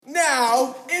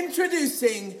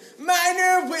Introducing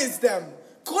Minor Wisdom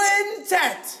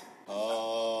Quintet.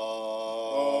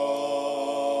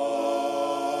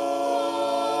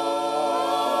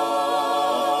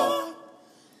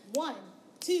 1,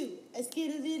 2, a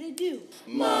skidda-didda-doo.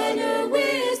 Minor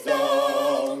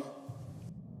Wisdom.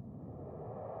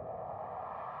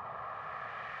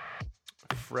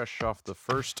 Fresh off the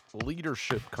first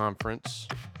leadership conference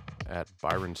at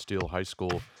Byron Steele High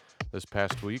School this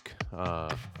past week.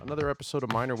 Another episode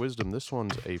of Minor Wisdom. This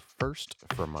one's a first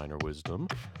for Minor Wisdom.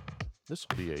 This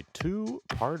will be a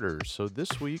two-parter. So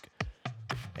this week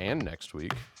and next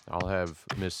week, I'll have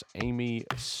Miss Amy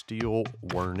Steele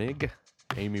Wernig.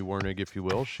 Amy Wernig, if you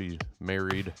will. She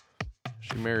married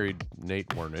Nate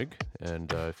Wernig.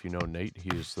 And if you know Nate, he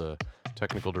is the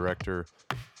technical director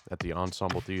at the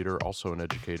Ensemble Theater, also an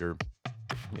educator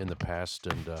in the past,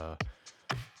 and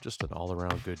just an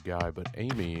all-around good guy. But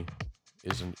Amy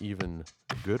is an even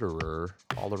gooderer,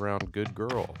 all-around good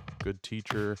girl, good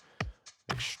teacher,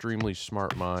 extremely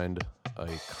smart mind, a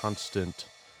constant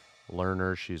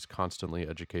learner. She's constantly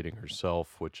educating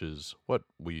herself, which is what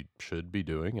we should be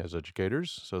doing as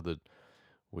educators, so that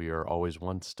we are always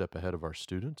one step ahead of our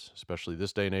students, especially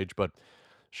this day and age. But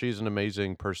she's an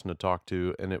amazing person to talk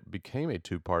to, and it became a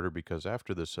two-parter because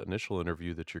after this initial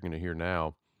interview that you're going to hear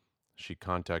now, she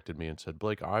contacted me and said,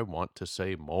 Blake, I want to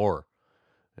say more.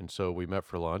 And so we met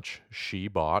for lunch. She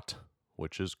bought,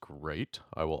 which is great.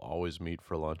 I will always meet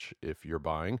for lunch if you're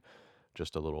buying.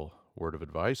 Just a little word of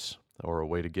advice or a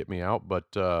way to get me out.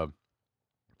 But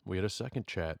we had a second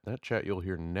chat. That chat you'll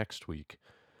hear next week.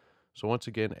 So once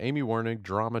again, Amy Wernig,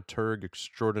 dramaturg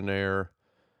extraordinaire.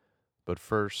 But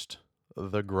first,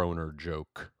 the groaner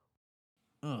joke.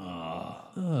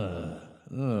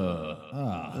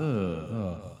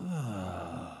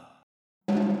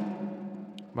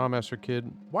 Mom asks her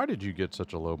kid, why did you get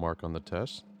such a low mark on the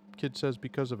test? Kid says,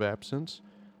 because of absence.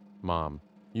 Mom,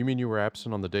 you mean you were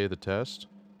absent on the day of the test?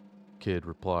 Kid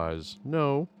replies,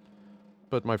 no,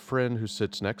 but my friend who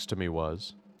sits next to me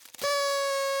was.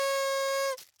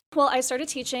 Well, I started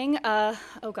teaching,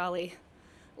 late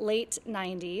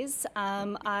 90s.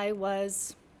 I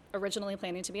was originally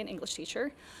planning to be an English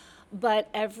teacher, but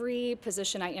every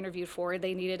position I interviewed for,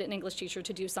 they needed an English teacher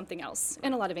to do something else.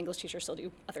 And a lot of English teachers still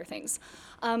do other things.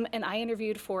 And I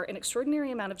interviewed for an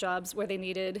extraordinary amount of jobs where they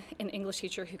needed an English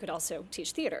teacher who could also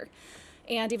teach theater.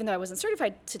 And even though I wasn't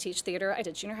certified to teach theater, I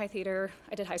did junior high theater,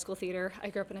 I did high school theater. I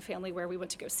grew up in a family where we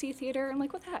went to go see theater. I'm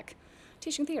like, what the heck?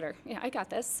 Teaching theater, yeah, I got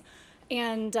this.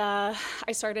 And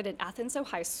I started at Athens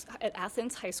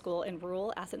High School in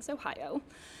rural Athens, Ohio.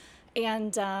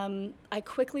 And I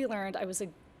quickly learned I was a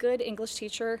good English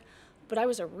teacher, but I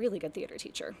was a really good theater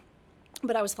teacher.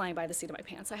 But I was flying by the seat of my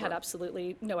pants. I had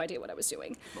absolutely no idea what I was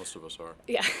doing. Most of us are.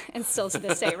 Yeah, and still to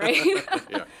this day, right?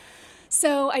 Yeah.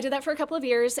 So I did that for a couple of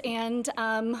years and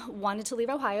wanted to leave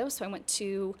Ohio, so I went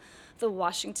to the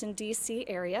Washington, D.C.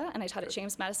 area, and I taught at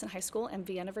James Madison High School in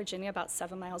Vienna, Virginia, about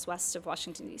 7 miles west of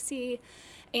Washington, D.C.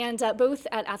 And both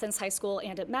at Athens High School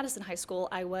and at Madison High School,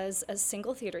 I was a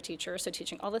single theater teacher, so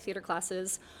teaching all the theater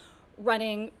classes,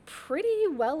 running pretty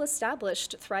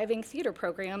well-established, thriving theater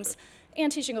programs,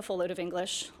 and teaching a full load of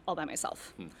English all by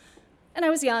myself. And I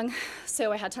was young,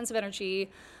 so I had tons of energy,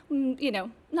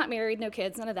 not married, no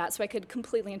kids, none of that, so I could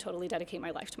completely and totally dedicate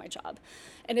my life to my job.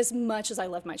 And as much as I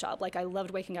loved my job, I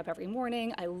loved waking up every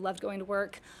morning, I loved going to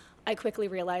work, I quickly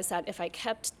realized that if I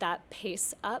kept that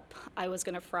pace up, I was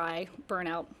going to burn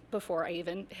out before I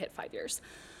even hit 5 years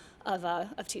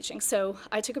of teaching. So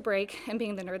I took a break, and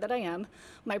being the nerd that I am,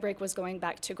 my break was going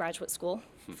back to graduate school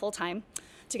full-time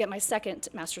to get my second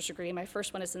master's degree. My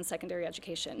first one is in secondary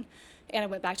education. And I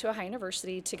went back to Ohio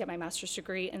University to get my master's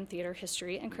degree in theater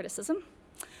history and criticism.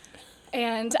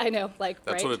 And I know, That's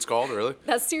right? what it's called, really?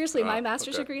 That's seriously, my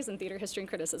master's degree is in theater history and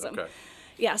criticism. Okay.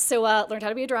 Yeah, so learned how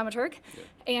to be a dramaturg.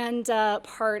 Yeah. And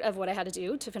part of what I had to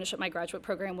do to finish up my graduate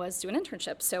program was do an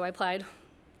internship. So I applied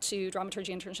to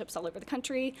dramaturgy internships all over the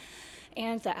country.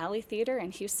 And the Alley Theater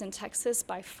in Houston, Texas,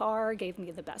 by far gave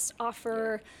me the best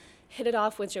offer. Hit it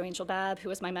off with Jo Angel Babb, who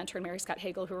was my mentor, and Mary Scott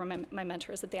Hagel, who were my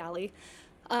mentors at the Alley.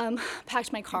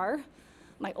 Packed my car,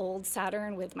 my old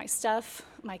Saturn with my stuff,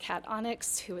 my cat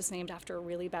Onyx, who was named after a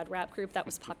really bad rap group that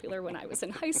was popular when I was in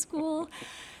high school,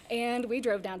 and we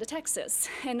drove down to Texas.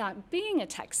 And not being a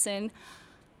Texan,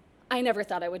 I never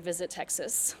thought I would visit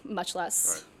Texas, much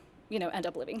less, end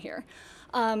up living here.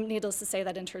 Needless to say,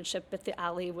 that internship at the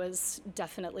Alley was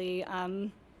definitely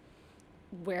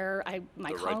where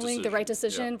the right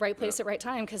decision, right place at right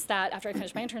time, because that, after I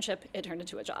finished my internship, it turned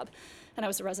into a job. And I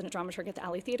was a resident dramaturg at the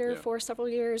Alley Theater for several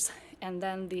years, and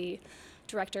then the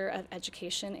Director of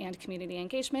Education and Community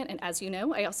Engagement. And as you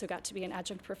know, I also got to be an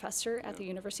adjunct professor at the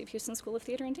University of Houston School of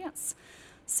Theater and Dance.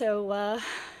 So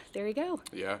there you go.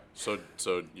 Yeah. So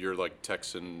you're like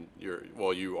Texan.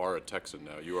 You are a Texan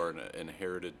now. You are an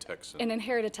inherited Texan. An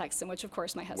inherited Texan, which of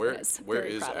course my husband is Where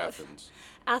very is proud of. Athens?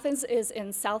 Athens is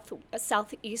in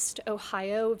southeast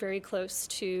Ohio, very close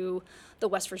to the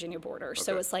West Virginia border.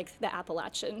 So Okay. it's like the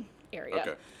Appalachian area.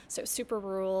 Okay. So super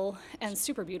rural and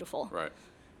super beautiful. Right.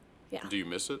 Yeah, Do you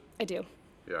miss it? I do.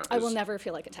 Yeah. I will never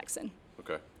feel like a Texan.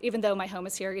 Okay. Even though my home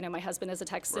is here, my husband is a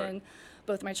Texan. Right.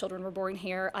 Both my children were born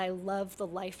here. I love the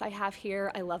life I have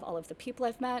here. I love all of the people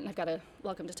I've met, and I've got a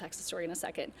welcome to Texas story in a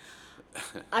second.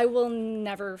 I will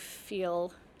never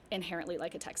feel inherently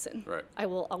like a Texan. Right. I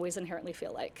will always inherently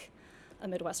feel like a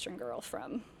Midwestern girl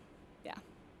from,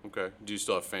 Okay. Do you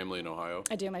still have family in Ohio?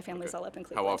 I do. My family's Okay. all up in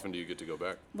Cleveland. How often do you get to go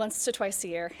back? Once to twice a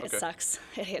year. It Okay. sucks.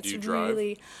 It's you drive?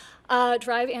 really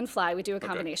drive and fly. We do a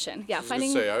combination. Yeah, I was gonna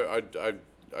say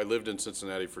I lived in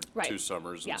Cincinnati for Right. 2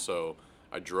 summers, Yeah. and so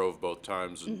I drove both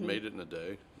times and made it in a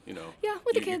day. Yeah,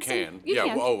 with the you kids can. and- you yeah.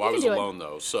 can. Oh, You I can was do it. alone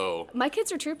though, so My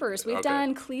kids are troopers. We've Okay.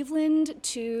 done Cleveland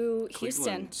to Houston.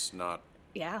 Cleveland's not.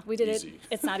 Yeah, we did Easy. it.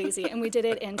 It's not easy, and we did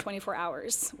it in 24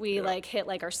 hours. We Yeah. hit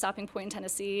our stopping point in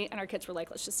Tennessee, and our kids were like,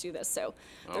 "Let's just do this." So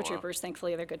they're wow. troopers.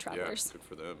 Thankfully, they're good Yeah, travelers. good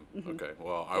for them. Okay.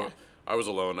 Well, I was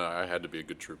alone. I had to be a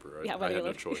good trooper. Yeah, I when had you no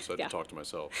live- choice. I had yeah. to talk to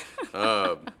myself.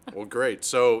 Well, great.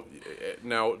 So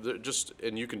now,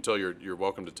 and you can tell your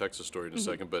welcome to Texas story in a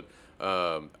second, but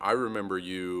I remember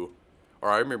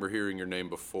I remember hearing your name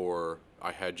before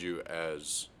I had you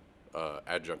as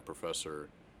adjunct professor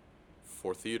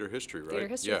for theater history, right? Theater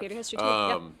history, Yeah. theater history too,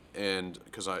 yep. And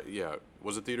because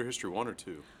was it theater history 1 or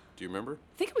 2? Do you remember?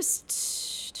 I think it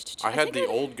was. I had think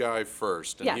the old guy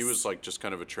first, and he Yes. was like just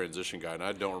kind of a transition guy, and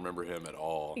I don't remember him at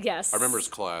all. Yes. I remember his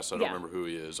class. I don't Yeah. remember who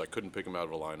he is. I couldn't pick him out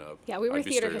of a lineup. Yeah, we were I'd be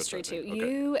theater history too. stereotyping.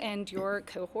 Okay. You and your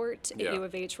cohort at Yeah. U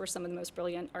of H were some of the most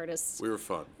brilliant artists We were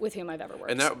fun. with whom I've ever worked.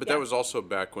 And that Yeah. was also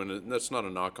back when, and that's not a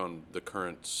knock on the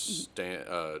current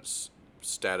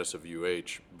status of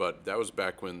UH, but that was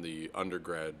back when the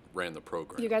undergrad ran the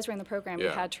program. You guys ran the program. We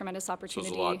Yeah. had tremendous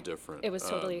opportunity. lot different. It was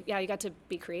totally, you got to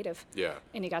be creative. Yeah.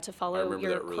 And you got to follow remember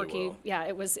your that really quirky. well. Yeah,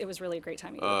 it was really a great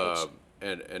time at U of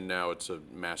H. And now it's a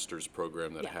master's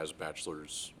program that Yeah. has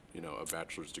bachelor's, a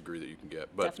bachelor's degree that you can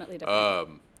get. But, Definitely.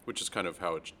 which is kind of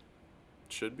how it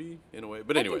should be in a way.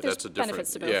 But I anyway, think there's that's a different.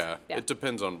 benefits to both. Yeah, Yeah. it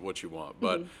depends on what you want.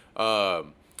 But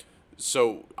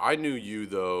so I knew you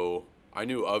though. I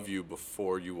knew of you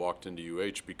before you walked into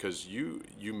UH because you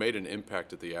made an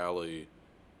impact at the Alley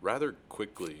rather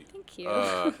quickly. Thank you.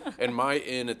 And my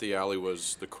in at the Alley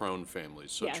was the Crone family.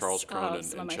 So Yes. Charles Crone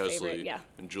Some and of my favorite, Chesley. yeah.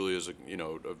 And Julia's,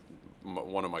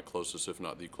 one of my closest, if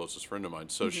not the closest friend of mine.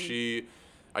 So she,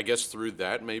 I guess through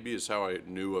that maybe is how I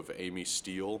knew of Amy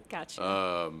Steele.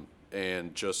 Gotcha.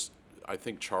 And just, I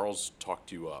think Charles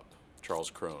talked you up, Charles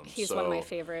Crone. He's one of my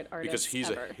favorite artists Because he's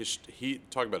ever. he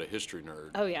talk about a history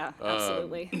nerd. Oh yeah,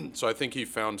 absolutely. So I think he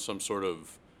found some sort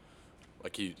of,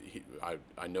 like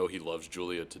I know he loves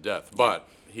Julia to death, but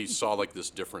he saw like this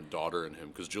different daughter in him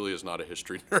because Julia's not a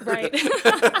history nerd.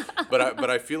 Right. But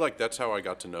I feel like that's how I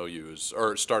got to know you,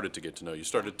 or started to get to know you,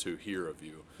 started to hear of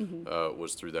you,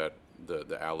 was through that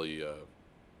the Alley,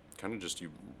 kind of just you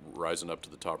rising up to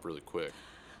the top really quick.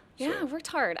 Yeah, I So, worked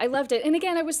hard. I loved it. And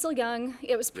again, I was still young.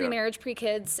 It was pre-marriage,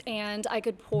 pre-kids, and I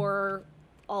could pour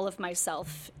all of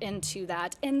myself into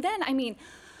that. And then,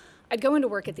 I'd go into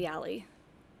work at the Alley,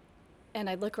 and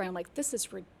I'd look around like, this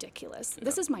is ridiculous.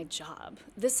 This is my job.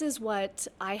 This is what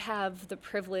I have the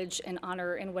privilege and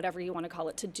honor and whatever you want to call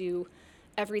it to do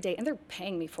every day. And they're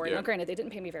paying me for it. Yeah. Now, granted, they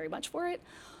didn't pay me very much for it,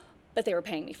 but they were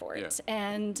paying me for it. Yeah.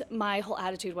 And my whole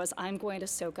attitude was, I'm going to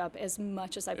soak up as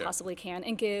much as I Yeah. possibly can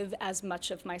and give as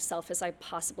much of myself as I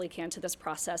possibly can to this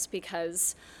process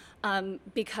because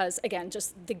again,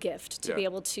 just the gift to be Yeah.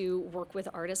 able to work with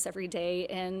artists every day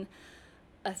in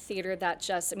a theater that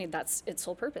that's its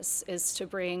sole purpose is to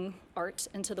bring art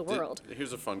into the world.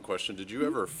 Here's a fun question: did you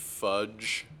ever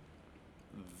fudge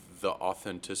the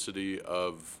authenticity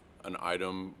of an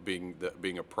item being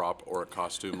a prop or a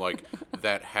costume? Like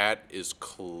that hat is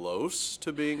close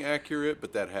to being accurate,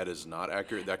 but that hat is not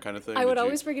accurate. That kind of thing. I would Did you-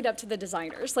 always bring it up to the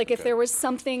designers. Like if Okay. there was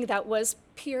something that was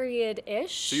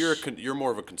period-ish. So you're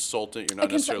more of a consultant. You're not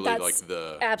necessarily like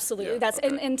the. Absolutely. Yeah, That's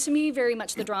okay. and to me very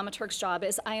much the dramaturg's job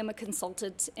is I am a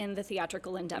consultant in the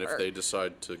theatrical And endeavor. if they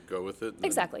decide to go with it. Then,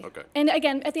 Exactly. Okay. And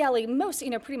again, at the Alley, most,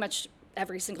 pretty much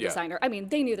every single Yeah. designer. I mean,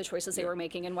 they knew the choices they were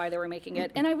making and why they were making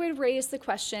it. And I would raise the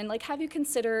question, like, have you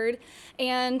considered?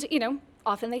 And,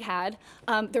 often they had.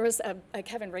 There was a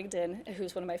Kevin Rigdon,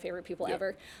 who's one of my favorite people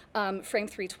ever, Frame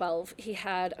 312. He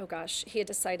had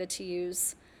decided to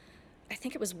use, I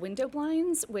think it was window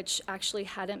blinds, which actually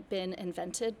hadn't been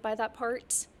invented by that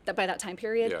time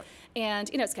period. Yeah. And,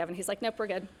 it's Kevin. He's like, nope, we're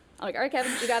good. I'm like, all right,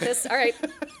 Kevin, you got this. All right.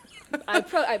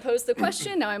 I posed the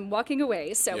question. Now I'm walking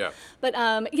away. So, Yeah. but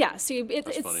so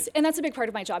it's funny. and that's a big part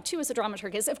of my job too as a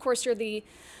dramaturg. Is of course you're the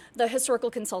historical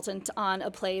consultant on a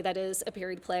play that is a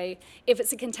period play. If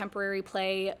it's a contemporary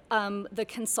play, the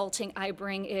consulting I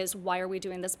bring is why are we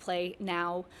doing this play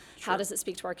now? How does it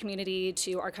speak to our community,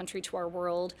 to our country, to our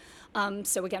world?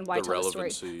 So again, why The tell a story?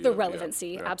 relevancy, The yeah, relevancy,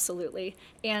 yeah. absolutely.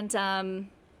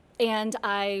 And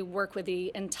I work with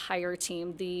the entire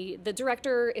team. The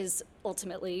director is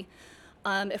ultimately,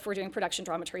 if we're doing production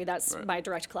dramaturgy, that's Right. my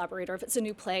direct collaborator. If it's a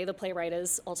new play, the playwright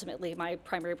is ultimately my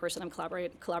primary person I'm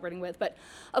collaborating with. But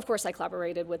of course, I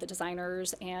collaborated with the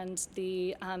designers and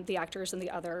the actors and the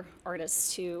other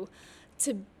artists to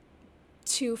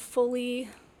fully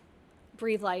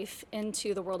breathe life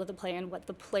into the world of the play and what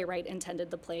the playwright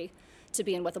intended the play to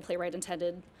be and what the playwright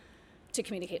intended to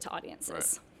communicate to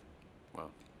audiences. Right. Wow,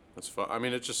 that's fun. I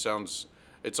mean, it just sounds.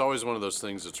 It's always one of those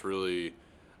things that's really,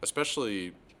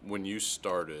 especially when you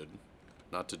started.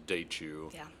 Not to date you.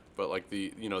 Yeah. But like the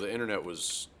internet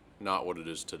was not what it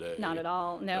is today. Not at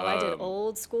all. No, I did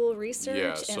old school research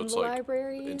Yeah, so in it's the like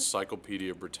library.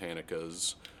 Encyclopedia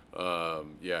Britannicas.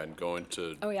 And going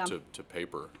to Oh, yeah. to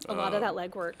paper. A lot of that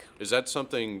legwork. Is that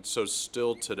something? So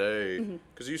still today, Mm-hmm.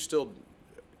 because you still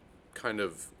kind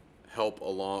of help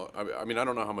along. I mean, I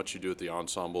don't know how much you do at the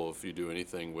ensemble if you do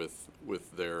anything with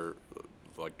their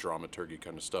like dramaturgy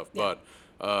kind of stuff. Yeah.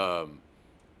 But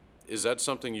is that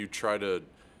something you try to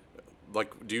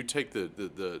like? Do you take the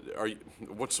are you,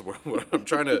 what's the word? What I'm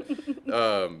trying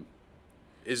to.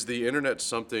 Is the internet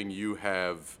something you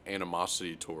have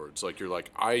animosity towards? Like you're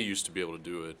like, I used to be able to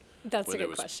do it That's when a good it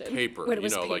was question. paper. When it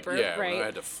was like paper, when I right.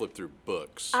 had to flip through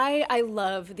books. I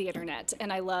love the internet,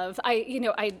 and I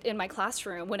in my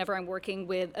classroom, whenever I'm working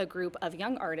with a group of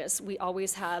young artists, we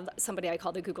always have somebody I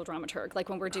call the Google dramaturg. Like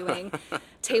when we're doing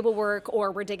table work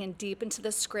or we're digging deep into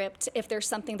the script, if there's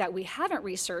something that we haven't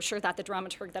researched or that the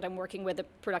dramaturg that I'm working with, the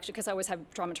production, because I always have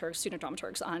student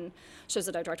dramaturgs on shows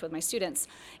that I direct with my students.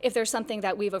 If there's something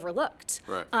that we've overlooked,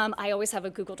 Right. I always have a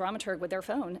Google dramaturg with their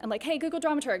phone. I'm like, hey, Google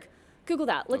dramaturg, Google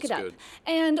that, look That's it up. good.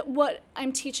 And what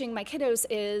I'm teaching my kiddos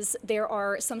is there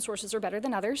are some sources are better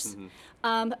than others.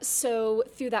 So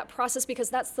through that process, because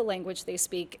that's the language they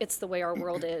speak, it's the way our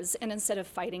world is. And instead of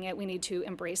fighting it, we need to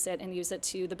embrace it and use it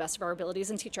to the best of our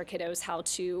abilities and teach our kiddos how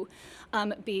to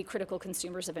be critical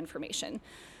consumers of information.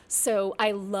 So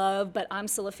but I'm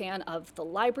still a fan of the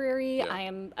library.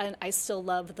 Yeah. I still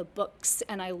love the books,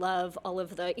 and I love all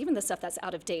of even the stuff that's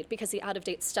out of date, because the out of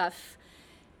date stuff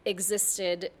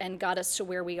existed and got us to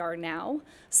where we are now.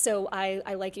 So I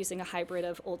like using a hybrid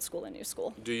of old school and new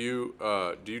school. Do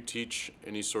you teach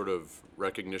any sort of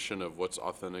recognition of what's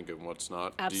authentic and what's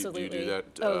not? Absolutely. Do you do that?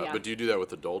 Oh, yeah. But do you do that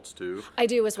with adults too? I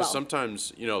do as well. Because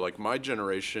sometimes, like my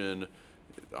generation,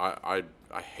 I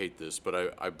hate this,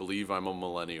 but I believe I'm a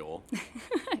millennial.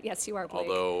 Yes, you are, Blake.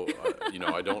 Although,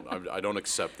 I don't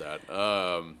accept that.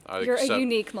 You're a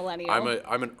unique millennial.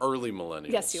 I'm an early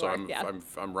millennial. Yes, you so are, I'm, yeah.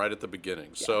 I'm right at the beginning.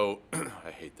 So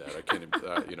I hate that. I can't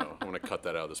even, I want to cut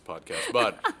that out of this podcast.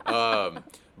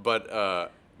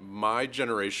 But my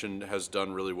generation has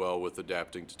done really well with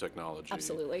adapting to technology.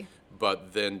 Absolutely.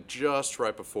 But then just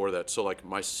right before that, so like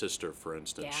my sister, for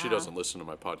instance, she Yeah. doesn't listen to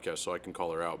my podcast, so I can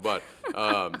call her out. But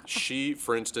she,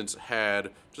 for instance,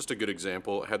 had, just a good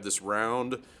example, had this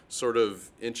round, sort of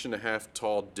 1.5 inch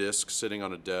tall disc sitting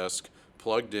on a desk,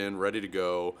 plugged in, ready to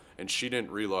go, and she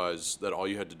didn't realize that all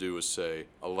you had to do was say,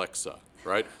 Alexa,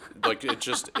 right? Like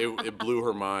it blew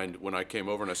her mind when I came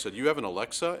over and I said, you have an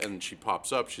Alexa? And she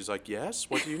pops up, she's like, yes,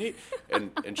 what do you need?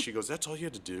 And she goes, that's all you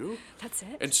had to do? That's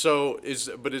it. And so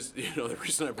the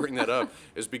reason I bring that up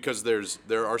is because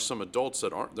there are some adults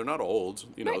that they're not old,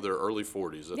 Right. they're early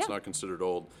 40s. That's Yeah. not considered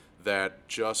old, that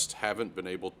just haven't been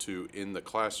able to, in the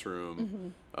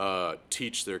classroom,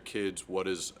 teach their kids what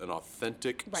is an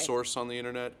authentic Right. source on the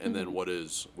internet and then what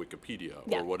is Wikipedia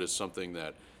Yeah. or what is something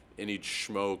that any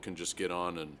schmo can just get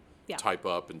on and Yeah. type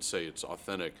up and say it's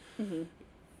authentic.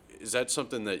 Is that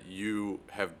something that you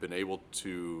have been able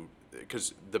to,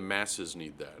 because the masses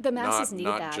need that. The masses need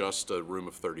not that. just a room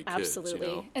of 30 kids.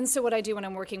 Absolutely. And so what I do when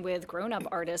I'm working with grown-up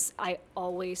artists, I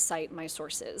always cite my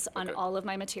sources on Okay. all of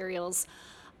my materials.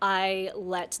 I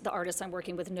let the artists I'm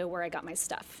working with know where I got my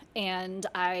stuff. And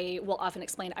I will often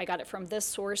explain, I got it from this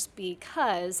source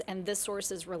because, and this source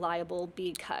is reliable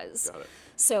because. Got it.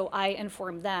 So I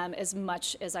inform them as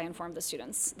much as I inform the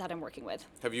students that I'm working with.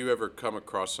 Have you ever come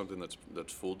across something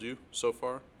that's fooled you so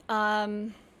far?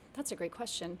 That's a great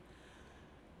question.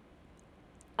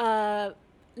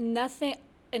 Nothing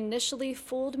initially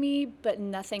fooled me, but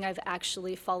nothing I've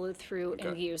actually followed through and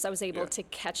Okay. used. I was able Yeah. to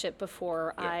catch it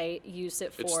before Yeah. I used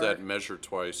it for. It's that measure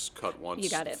twice, cut once You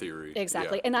got it. theory.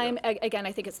 Exactly. Yeah, And yeah. I'm again,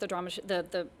 I think it's the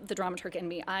dramaturg in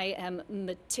me. I am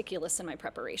meticulous in my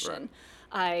preparation.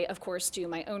 I, of course, do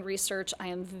my own research. I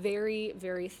am very,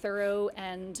 very thorough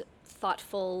and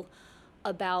thoughtful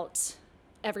about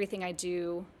everything I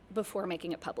do before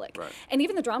making it public. Right. And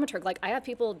even the dramaturg, like I have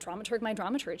people dramaturg my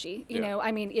dramaturgy. You Yeah. know,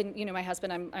 I mean, my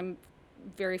husband, I'm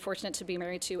very fortunate to be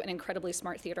married to an incredibly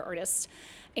smart theater artist.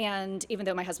 And even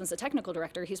though my husband's a technical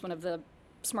director, he's one of the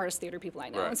smartest theater people I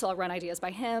know. Right. And so I'll run ideas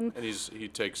by him. And he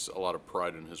takes a lot of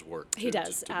pride in his work. He to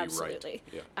does, be absolutely.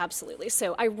 right. Yeah. Absolutely.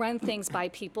 So I run things by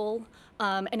people.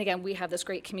 And again, we have this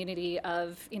great community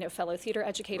of, fellow theater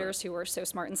educators who are so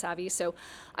smart and savvy. So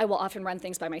I will often run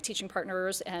things by my teaching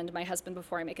partners and my husband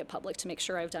before I make it public to make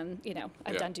sure I've done,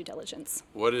 I've Yeah. done due diligence.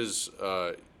 What is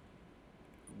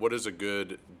a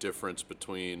good difference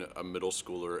between a middle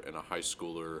schooler and a high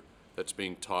schooler that's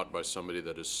being taught by somebody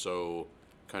that is so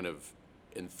kind of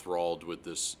enthralled with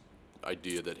this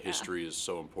idea that history is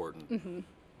so important? Mm-hmm.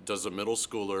 Does a middle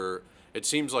schooler? It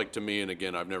seems like to me, and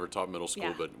again, I've never taught middle school,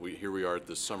 Yeah. but here we are at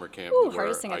this summer camp Ooh, where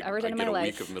hardest thing I've ever done in my get a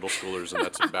life. week of middle schoolers, and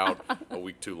that's about a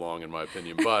week too long in my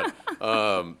opinion. But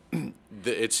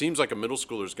it seems like a middle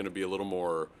schooler is going to be a little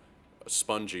more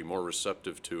spongy, more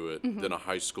receptive to it Mm-hmm. than a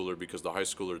high schooler, because the high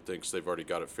schooler thinks they've already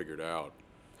got it figured out.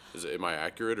 Am I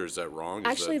accurate, or is that wrong?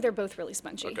 Actually, they're both really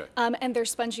spongy. Okay. And they're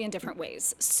spongy in different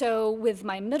ways. So with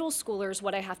my middle schoolers,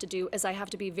 what I have to do is I have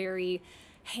to be very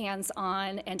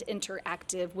hands-on and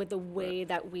interactive with the way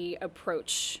that we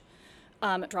approach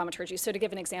dramaturgy. So to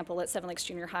give an example, at Seven Lakes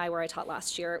Junior High, where I taught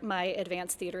last year, my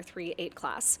Advanced Theater 3-8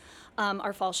 class,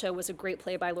 our fall show was a great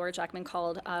play by Laura Jackman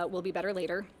called We'll Be Better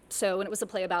Later. So, and it was a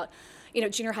play about,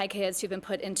 junior high kids who've been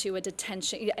put into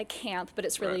a camp, but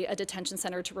it's really Right. a detention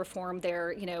center to reform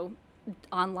their,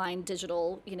 online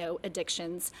digital,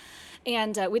 addictions.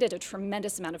 And we did a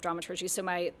tremendous amount of dramaturgy. So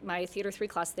my Theater 3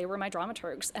 class, they were my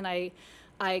dramaturgs, and I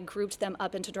grouped them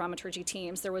up into dramaturgy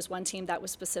teams. There was one team that was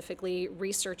specifically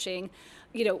researching,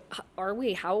 how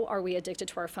are we addicted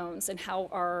to our phones, and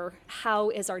how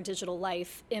is our digital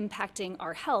life impacting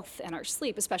our health and our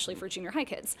sleep, especially for junior high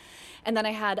kids. And then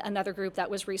I had another group that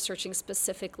was researching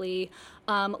specifically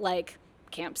like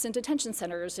camps and detention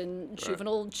centers and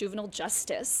juvenile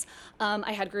justice.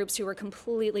 I had groups who were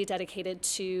completely dedicated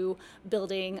to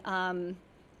building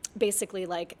basically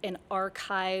like an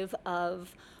archive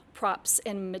of props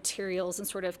and materials and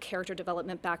sort of character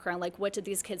development background, like what did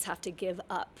these kids have to give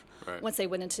up Right. once they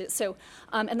went into, so,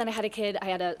 and then I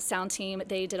had a sound team,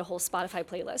 they did a whole Spotify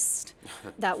playlist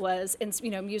that was,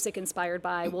 music inspired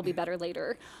by We'll Be Better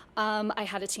Later. I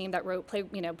had a team that wrote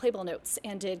playbill notes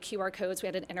and did QR codes. We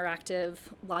had an interactive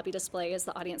lobby display as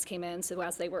the audience came in, so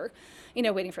as they were,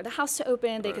 waiting for the house to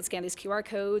open, they Right. could scan these QR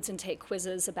codes and take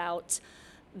quizzes about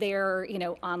their,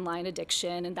 online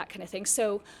addiction and that kind of thing.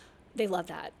 So they love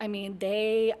that. I mean,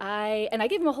 I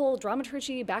gave them a whole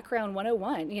dramaturgy background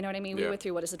 101. You know what I mean? We Yeah. went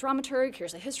through what is a dramaturg,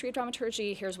 here's the history of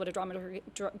dramaturgy, here's what a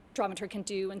dramaturg can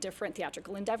do in different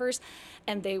theatrical endeavors.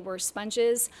 And they were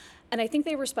sponges. And I think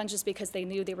they were sponges because they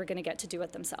knew they were going to get to do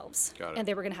it themselves. Got it. And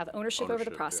they were going to have ownership over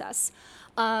the Ownership, yeah. process.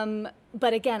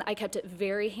 But again, I kept it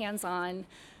very hands-on.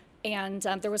 And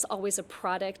there was always a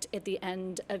product at the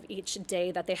end of each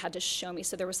day that they had to show me,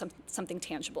 so there was something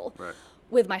tangible. Right.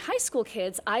 With my high school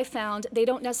kids, I found they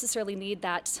don't necessarily need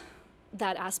that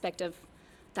aspect of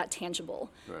that tangible.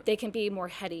 Right. They can be more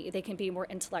heady, they can be more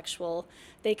intellectual,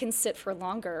 they can sit for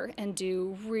longer and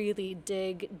do really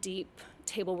dig deep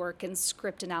table work and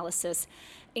script analysis,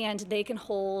 and they've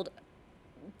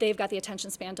got the attention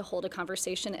span to hold a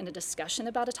conversation and a discussion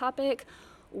about a topic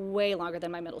way longer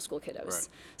than my middle school kiddos. Right.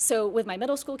 So with my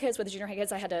middle school kids, with the junior high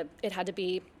kids, it had to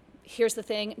be, here's the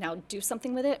thing, now do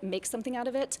something with it, make something out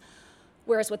of it.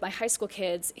 Whereas with my high school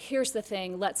kids, here's the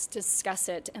thing, let's discuss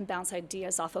it and bounce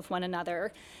ideas off of one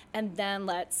another, and then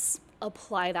let's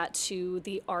apply that to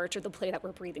the art or the play that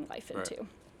we're breathing life into. Right.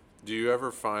 Do you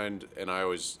ever find, and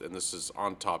this is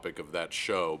on topic of that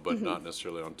show, but Mm-hmm. not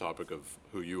necessarily on topic of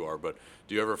who you are, but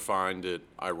do you ever find it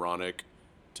ironic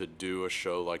to do a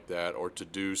show like that, or to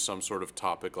do some sort of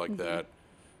topic like Mm-hmm. that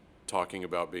talking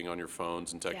about being on your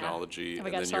phones and technology, Oh my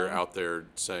and gosh, then you're Tom. out there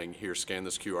saying, here, scan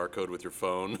this QR code with your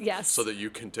phone. Yes. So that you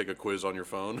can take a quiz on your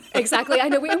phone. Exactly. I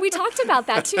know. And we talked about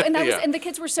that too. And that was, Yeah. and the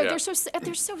kids were so, Yeah.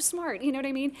 they're so smart. You know what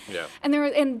I mean? Yeah.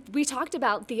 And we talked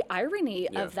about the irony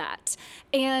Yeah. of that.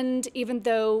 And even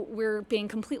though we're being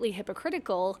completely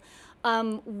hypocritical,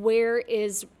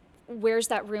 where's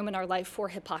that room in our life for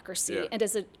hypocrisy? Yeah. And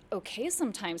is it okay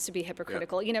sometimes to be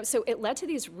hypocritical? You know, so it led to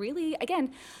these really,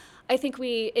 again, I think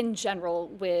we, in general,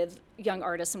 with young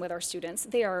artists and with our students,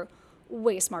 they are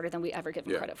way smarter than we ever give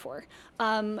them Yeah. credit for.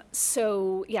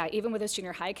 So yeah, even with those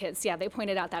junior high kids, yeah, they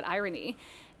pointed out that irony.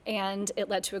 And it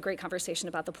led to a great conversation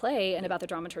about the play and about the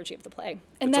dramaturgy of the play.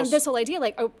 And It's then also- this whole idea,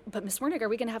 like, oh, but Miss Wernick, are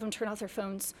we going to have them turn off their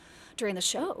phones during the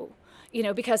show? You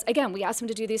know, because again, we asked them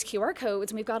to do these QR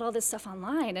codes and we've got all this stuff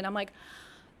online. And I'm like,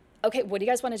 okay, what do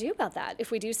you guys want to do about that?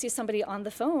 If we do see somebody on the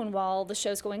phone while the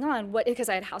show's going on, because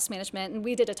I had house management and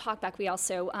we did a talk back. We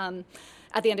also,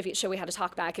 at the end of each show, we had a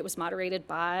talk back. It was moderated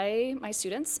by my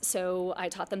students. So I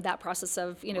taught them that process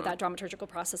of, you know, that dramaturgical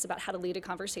process about how to lead a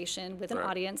conversation with an Right.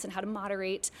 audience and how to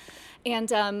moderate. And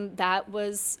that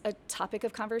was a topic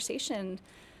of conversation.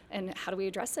 And how do we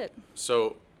address it?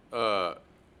 So,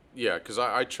 yeah, because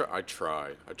I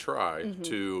try Mm-hmm.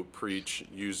 to preach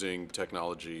using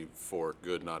technology for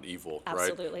good, not evil,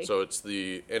 Absolutely. right? So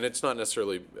and it's not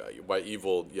necessarily by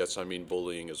evil. Yes, I mean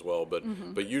bullying as well, but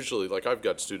Mm-hmm. but usually, like I've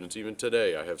got students. Even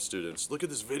today, I have students. Look at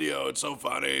this video; it's so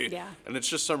funny. Yeah. And it's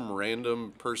just some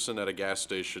random person at a gas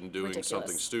station doing Ridiculous.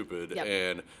 something stupid, Yep.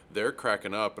 and they're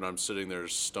cracking up, and I'm sitting there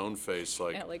stone faced,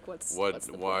 like, Yeah, like, what's the why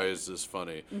point? is this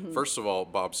funny? First of all,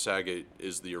 Bob Saget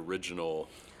is the original,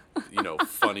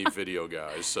 funny video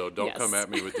guys. So don't come Yes. at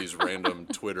me with these random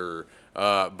Twitter.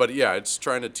 But yeah, it's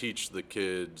trying to teach the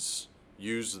kids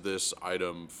use this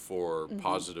item for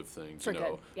positive things. For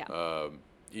good, yeah.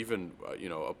 Even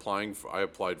I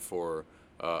applied for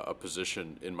a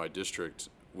position in my district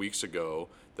weeks ago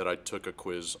that I took a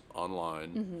quiz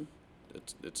online.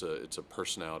 It's a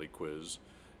personality quiz.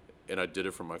 And I did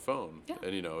it from my phone, Yeah.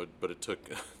 and but it took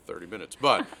 30 minutes.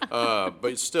 But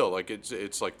still, like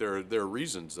it's like there are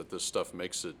reasons that this stuff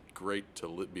makes it great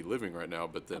to be living right now.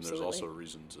 But then there's also Absolutely.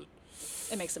 reasons that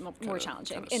It makes it more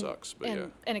challenging. kinda sucks, but yeah.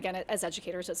 And again, as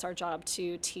educators, it's our job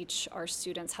to teach our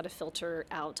students how to filter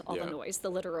out all Yeah. the noise, the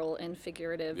literal and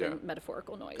figurative Yeah. and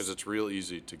metaphorical noise. because it's real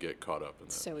easy to get caught up in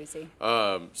that. So easy.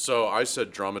 So I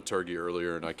said dramaturgy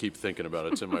earlier, and I keep thinking about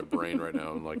it. It's in my brain right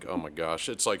now. I'm like, oh my gosh,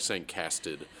 it's like saying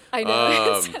casted. I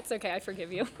know. It's okay. I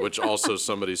forgive you. Which also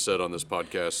somebody said on this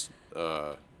podcast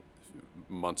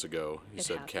months ago. He It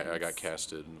said, I got happens.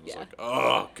 casted. And it was Yeah. like,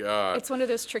 oh, God. It's one of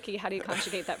those tricky, how do you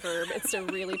conjugate that verb? It's a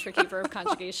really tricky verb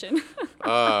conjugation.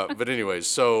 But anyways,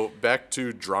 so back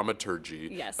to dramaturgy.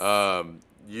 Yes.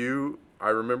 I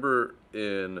remember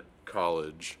in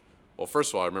college, well,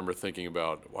 first of all, I remember thinking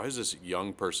about, why is this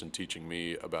young person teaching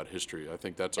me about history? I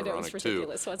think that's And it ironic was too.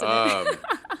 ridiculous, wasn't it?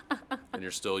 And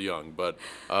you're still young, but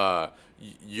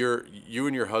you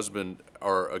and your husband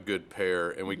are a good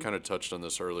pair, and we Mm-hmm. kind of touched on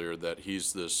this earlier, that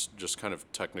he's this just kind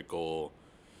of technical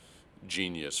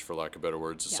genius, for lack of better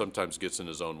words. It Yeah. sometimes gets in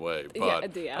his own way, Yeah,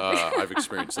 but yeah. I've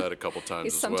experienced that a couple times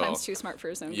He's as sometimes well. too smart for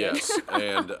his own good. Yes,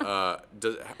 and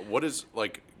what is,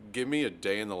 like, give me a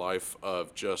day in the life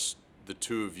of just the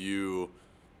two of you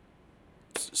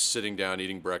sitting down,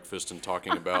 eating breakfast, and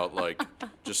talking about, like,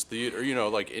 just theater,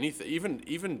 like anything,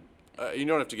 even you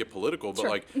don't have to get political, but Sure.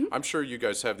 like, I'm sure you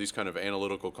guys have these kind of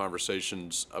analytical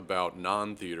conversations about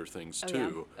non-theater things Oh, yeah.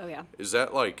 too. Oh, yeah. Is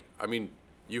that like, I mean,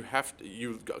 you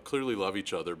clearly love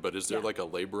each other, but is there Yeah. like a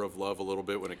labor of love a little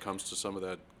bit when it comes to some of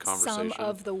that conversation? Some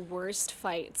of the worst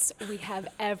fights we have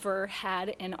ever had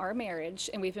in our marriage,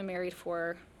 and we've been married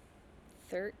for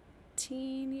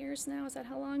 13 years now. Is that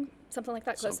how long? Something like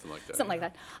that. Close. Something like that, Something yeah.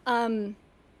 like that.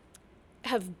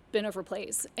 Have been over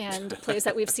plays and plays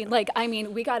that we've seen. Like, I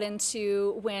mean, we got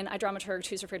into when I dramaturged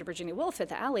Who's Afraid of Virginia Woolf at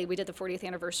the Alley. We did the 40th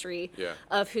anniversary Yeah.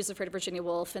 of Who's Afraid of Virginia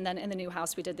Woolf, and then in the new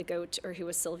house we did The Goat, or Who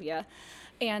Was Sylvia,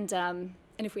 and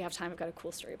if we have time, I've got a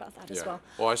cool story about that as Yeah. well.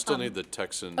 Well, I still need the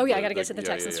Texan. Oh yeah, I got to get to the yeah,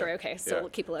 Texan yeah, yeah. story. Okay, so Yeah. we'll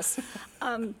keep a list.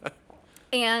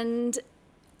 And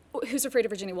Who's Afraid of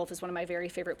Virginia Woolf is one of my very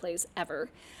favorite plays ever.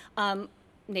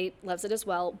 Nate loves it as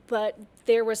well, but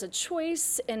there was a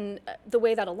choice in the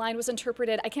way that a line was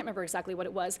interpreted. I can't remember exactly what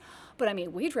it was, but I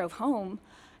mean, we drove home,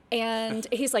 and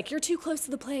he's like, "You're too close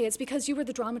to the play. It's because you were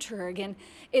the dramaturg, and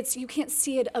you can't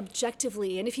see it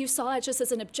objectively. And if you saw it just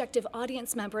as an objective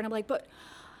audience member," and I'm like, "But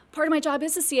part of my job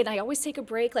is to see it. And I always take a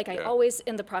break. Like I Yeah. always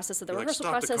in the process of the You're like, rehearsal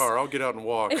stop process." the car. I'll get out and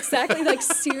walk. Exactly. Like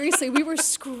seriously, we were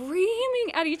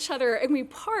screaming at each other, and we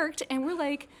parked, and we're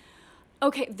like,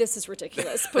 okay, this is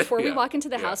ridiculous. Before we Yeah, walk into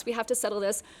the yeah. house, we have to settle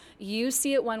this. You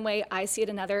see it one way, I see it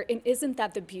another. And isn't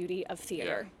that the beauty of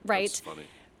theater, right? That's funny.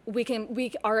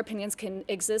 Our opinions can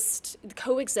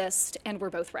coexist, and we're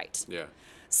both right. Yeah.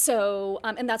 So,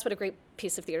 and that's what a great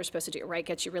piece of theater is supposed to do, right?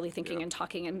 Get you really thinking Yeah. and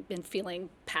talking and feeling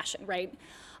passion, right?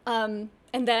 And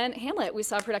then Hamlet, we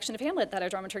saw a production of Hamlet that I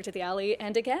dramaturged at the Alley,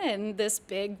 and again, this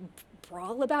big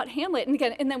brawl about Hamlet, and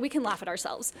again, and then we can laugh at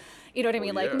ourselves. You know what I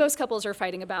mean? Like yeah. most couples are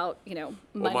fighting about, Well,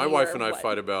 money. my wife or and I what.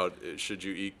 fight about should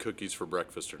you eat cookies for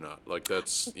breakfast or not. Like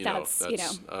that's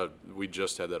we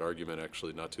just had that argument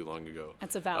actually not too long ago.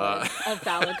 That's a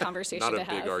valid conversation Not to a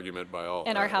have. big argument by all.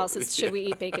 In our house, it's should we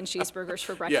eat bacon cheeseburgers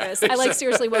for Yeah, breakfast? I like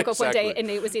seriously woke up one day exactly. and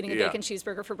Nate was eating a Yeah. bacon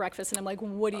cheeseburger for breakfast, and I'm like,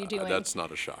 what are you doing? That's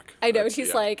not a shock. I know. That's- He's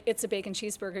yeah. like, it's a bacon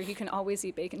cheeseburger. You can always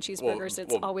eat bacon cheeseburgers.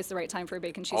 It's well, always the right time for a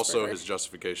bacon cheeseburger. Also, his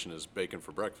justification is bacon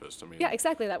for breakfast. I mean, Yeah,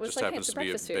 exactly. That was just like, hey, happens it's to be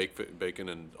breakfast food. bacon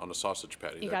and on a sausage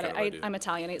patty. You that got it. kind of idea. I'm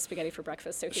Italian. I ate spaghetti for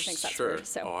breakfast, so he thinks that's Sure. weird.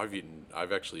 So Oh,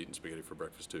 I've actually eaten spaghetti for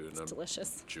breakfast too, and I'm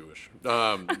delicious. Jewish,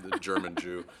 the German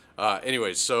Jew.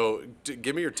 Anyway, so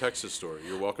give me your Texas story.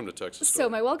 You're welcome to Texas. So Story.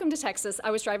 my welcome to Texas, I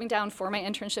was driving down for my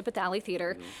internship at the Alley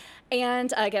Theater.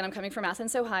 And again, I'm coming from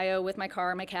Athens, Ohio with my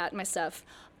car, my cat, and my stuff.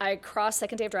 I crossed,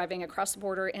 second day of driving, across the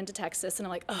border into Texas, and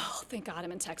I'm like, oh, thank God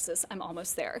I'm in Texas. I'm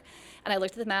almost there. And I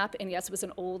looked at the map, and yes, it was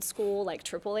an old school, like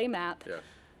AAA map. Yeah.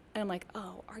 And I'm like,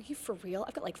 oh, are you for real?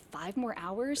 I've got like 5 more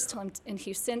hours till I'm in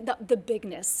Houston. The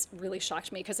bigness really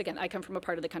shocked me because, again, I come from a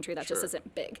part of the country that just Sure.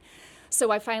 isn't big. So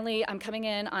I'm coming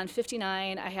in on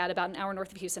 59. I had about an hour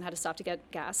north of Houston, had to stop to get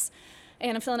gas.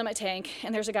 And I'm filling up my tank,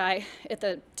 and there's a guy at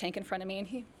the tank in front of me, and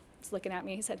he's looking at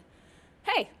me. He said,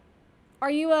 hey,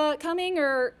 are you coming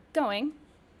or going?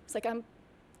 I was like, I'm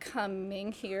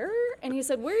coming here. And he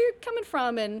said, where are you coming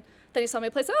from? And then he saw my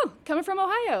place. Oh, coming from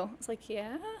Ohio. I was like,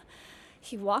 yeah.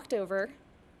 He walked over,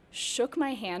 shook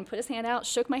my hand, put his hand out,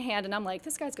 shook my hand, and I'm like,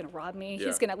 this guy's gonna rob me. Yeah.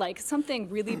 He's gonna, like, something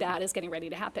really bad is getting ready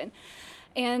to happen.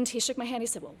 And he shook my hand. He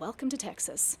said, well, welcome to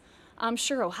Texas. I'm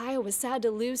sure Ohio was sad to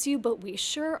lose you, but we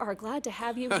sure are glad to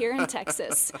have you here in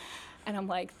Texas. And I'm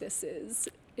like, this is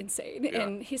insane. Yeah.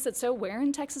 And he said, so where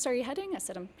in Texas are you heading? I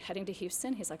said, I'm heading to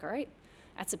Houston. He's like, all right,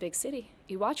 that's a big city.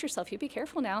 You watch yourself. You be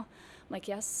careful now. I'm like,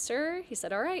 yes, sir. He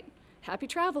said, all right, happy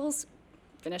travels.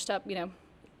 Finished up,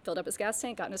 filled up his gas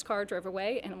tank, got in his car, drove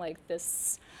away. And I'm like,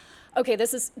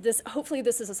 hopefully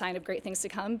this is a sign of great things to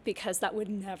come, because that would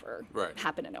never Right.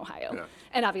 happen in Ohio. Yeah.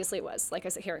 And obviously it was. Like I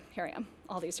said, here I am,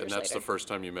 all these years And that's later. the first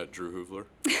time you met Drew Hoovler?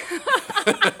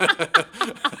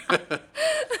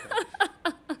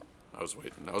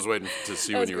 I was waiting to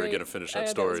see when was you were great. going to finish that That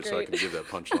story was so I great. can give that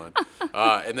punchline.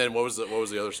 And then what was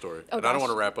the other story? Oh, and I don't gosh.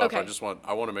 want to wrap up. Okay.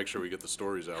 I want to make sure we get the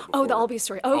stories out. Oh, the before- Albee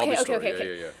story.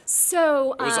 Okay. Yeah.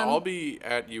 So Was Albee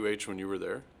at UH when you were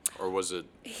there? Or was it?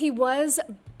 he was,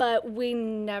 but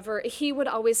he would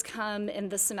always come in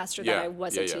the semester that Yeah, I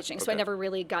wasn't yeah. teaching. So I Okay. never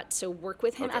really got to work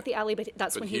with him Okay. at the Alley, but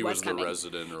that's But when he was was coming. the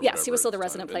resident or Yes, he whatever was still at the time.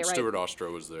 resident And playwright. Stuart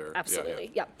Ostro was there.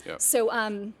 Absolutely, Yeah. So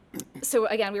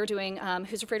again, we were doing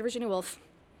Who's Afraid of Virginia Woolf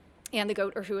and The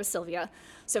Goat or Who is Sylvia.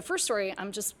 So first story,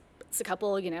 it's a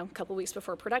couple weeks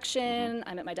before production. Mm-hmm.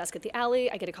 I'm at my desk at the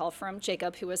Alley. I get a call from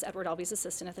Jacob, who was Edward Albee's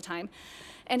assistant at the time.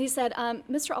 And he said,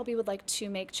 Mr. Albee would like to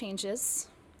make changes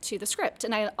to the script.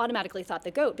 And I automatically thought The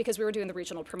Goat, because we were doing the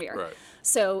regional premiere. Right.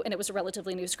 So, and it was a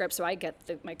relatively new script, so I get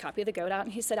my copy of The Goat out,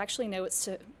 and he said, actually, no, it's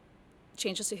to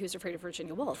changes to Who's Afraid of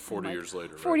Virginia Woolf. 40 I'm like, years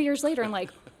later, 40 right? years later, I'm like,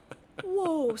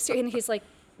 whoa. So, and he's like,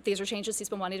 these are changes he's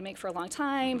been wanting to make for a long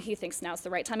time. Mm-hmm. He thinks now's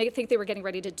the right time. I think they were getting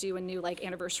ready to do a new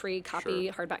anniversary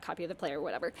copy, Sure. hardback copy of the play or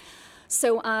whatever.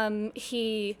 So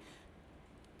he,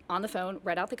 on the phone,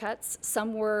 read out the cuts.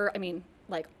 Some were,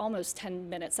 almost 10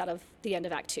 minutes out of the end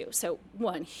of Act 2. So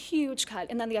one huge cut,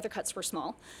 and then the other cuts were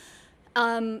small.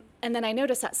 And then I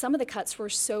noticed that some of the cuts were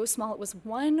so small, it was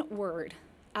one word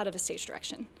out of a stage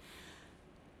direction.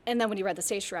 And then when you read the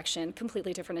stage direction,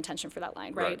 completely different intention for that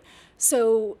line, right? Right.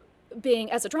 So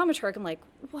as a dramaturg, I'm like,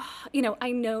 wow,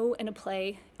 I know in a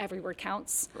play every word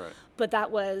counts. Right. But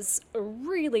that was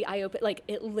really eye-opening,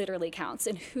 it literally counts.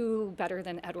 And who better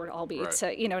than Edward Albee Right.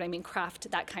 to, craft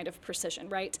that kind of precision,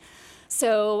 right?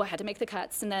 So I had to make the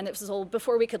cuts, and then it was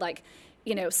before we could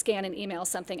scan and email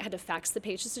something, I had to fax the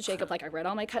pages to Jacob. I read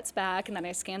all my cuts back, and then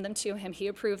I scanned them to him. He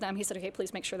approved them. He said, okay,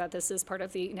 please make sure that this is part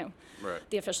of the, Right.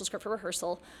 the official script for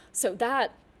rehearsal. So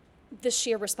the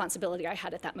sheer responsibility I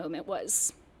had at that moment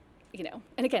was,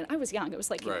 and again, I was young. It was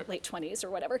Right. late 20s or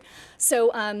whatever. So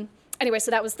anyway,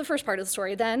 so that was the first part of the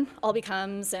story. Then Albee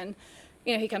comes, and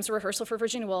You know, he comes to rehearsal for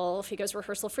Virginia Woolf, he goes to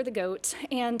rehearsal for The Goat,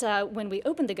 and when we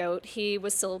opened The Goat, he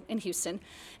was still in Houston,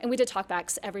 and we did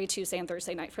talkbacks every Tuesday and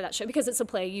Thursday night for that show, because it's a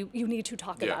play, you need to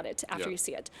talk about it after you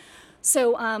see it.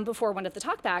 So before one of the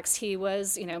talkbacks, he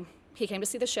came to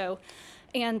see the show,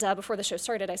 and before the show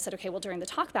started, I said, okay, well, during the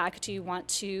talkback, do you want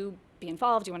to be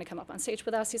involved? Do you want to come up on stage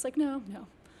with us? He's like, no.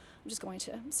 I'm just going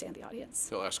to stay in the audience.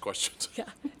 He'll ask questions. Yeah.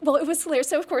 Well, it was hilarious.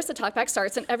 So, of course, the talkback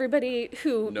starts, and everybody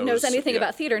who knows anything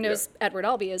about theater knows Edward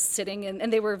Albee is sitting,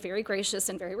 and they were very gracious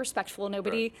and very respectful.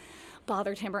 Nobody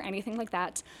bothered him or anything like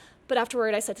that. But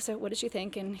afterward, I said, so what did you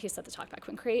think? And he said the talkback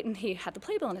went great, and he had the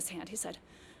playbill in his hand. He said,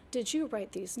 did you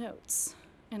write these notes?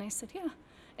 And I said, yeah.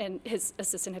 And his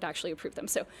assistant had actually approved them.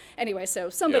 So anyway,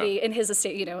 somebody in his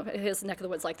estate, his neck of the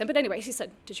woods liked them. But anyway, he said,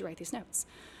 did you write these notes?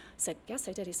 I said, yes,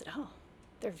 I did. He said, oh.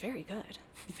 They're very good,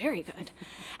 very good.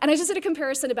 And I just did a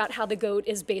comparison about how The Goat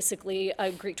is basically a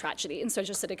Greek tragedy. And so I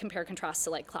just did a compare contrast to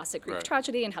like classic Greek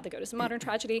tragedy and how The Goat is a modern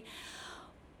tragedy.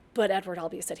 But Edward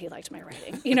Albee said he liked my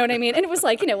writing. You know what I mean? And it was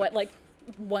like, like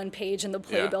one page in the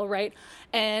playbill, right?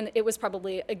 And it was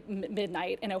probably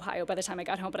midnight in Ohio by the time I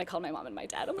got home, but I called my mom and my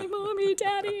dad. I'm like, Mommy,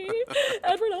 Daddy,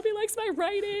 Edward Albee likes my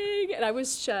writing. And I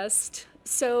was just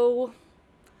so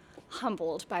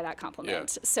humbled by that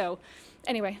compliment. Yeah. So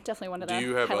anyway, definitely one of the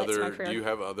highlights of my career. Do you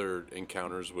have other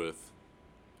encounters with,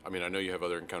 I mean, I know you have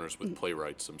other encounters with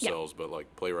playwrights themselves, but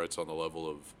like playwrights on the level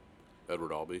of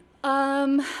Edward Albee?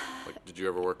 Like, did you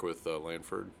ever work with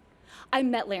Lanford? I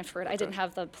met Lanford. I didn't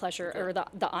have the pleasure or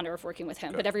the honor of working with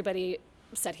him, but everybody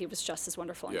said he was just as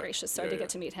wonderful and gracious, so I did get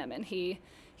to meet him, and he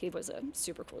was a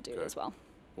super cool dude as well.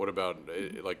 What about,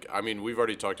 like, I mean, we've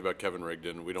already talked about Kevin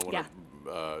Rigdon. We don't want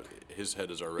to, his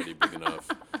head is already big enough.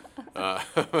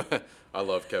 I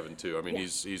love Kevin too. I mean,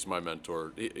 he's my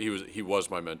mentor. He was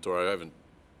my mentor. I haven't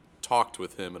talked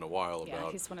with him in a while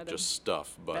about he's one of the just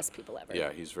stuff, but best people ever.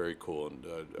 Yeah, he's very cool and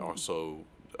also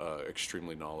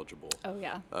extremely knowledgeable. Oh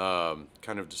yeah.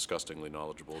 Kind of disgustingly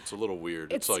knowledgeable. It's a little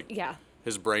weird. It's like yeah.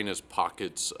 His brain is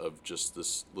pockets of just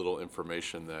this little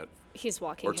information that he's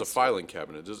walking. Or it's a filing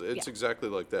cabinet. It's exactly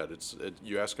like that.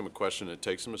 You ask him a question, it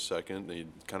takes him a second, and he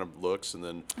kind of looks, and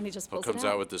then he just comes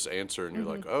out with this answer, and you're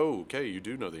like, oh, okay, you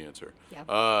do know the answer.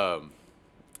 Yeah.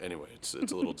 Anyway, it's a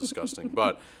little disgusting,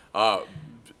 but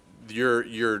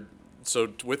you're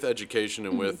so with education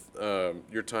and with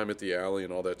your time at the Alley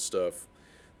and all that stuff.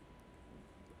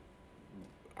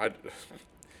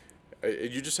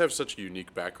 You just have such a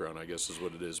unique background, I guess, is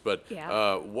what it is. But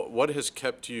what has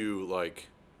kept you like?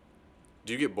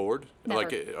 Do you get bored? Never.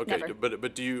 Like, okay, Never.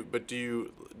 but do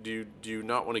you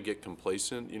not want to get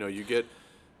complacent? You know, you get.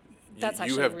 That's you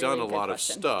actually have a done really a good lot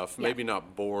question. of stuff. Yeah. Maybe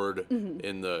not bored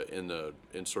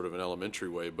in sort of an elementary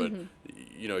way, but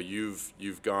you know,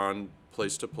 you've gone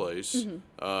place to place,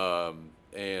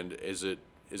 and is it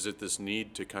this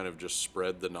need to kind of just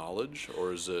spread the knowledge,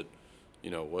 or is it? You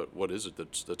know, what is it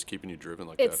that's keeping you driven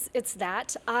like that? It's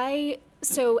that.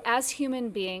 So as human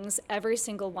beings, every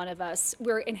single one of us,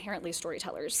 we're inherently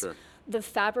storytellers. Sure. The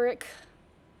fabric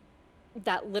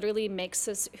that literally makes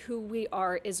us who we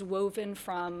are is woven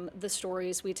from the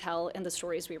stories we tell and the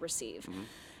stories we receive.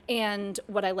 And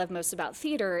what I love most about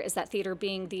theater is that theater,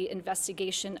 being the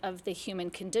investigation of the human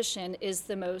condition, is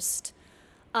the most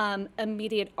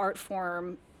immediate art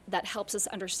form that helps us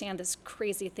understand this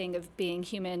crazy thing of being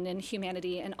human and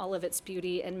humanity and all of its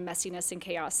beauty and messiness and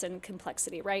chaos and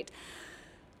complexity, right?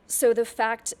 So the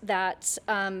fact that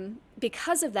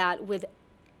because of that, with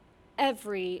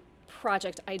every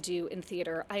project I do in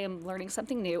theater, I am learning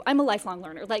something new. I'm a lifelong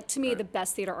learner. Like, to me, the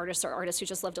best theater artists are artists who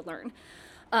just love to learn.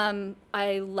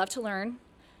 I love to learn,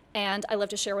 and I love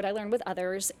to share what I learn with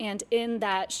others. And in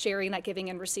that sharing, that giving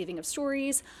and receiving of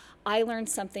stories, I learned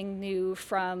something new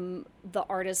from the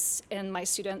artists and my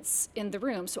students in the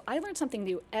room. So I learned something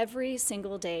new every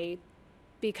single day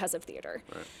because of theater.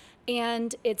 Right.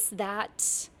 And it's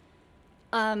that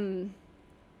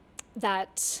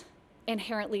that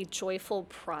inherently joyful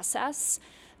process,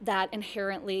 that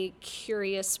inherently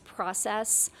curious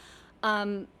process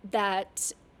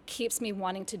that keeps me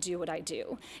wanting to do what I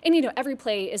do. And you know, every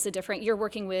play is you're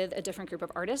working with a different group of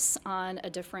artists on a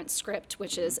different script,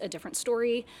 which is a different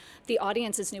story. The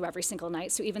audience is new every single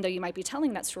night, so even though you might be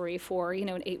telling that story for, you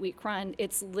know, an 8-week run,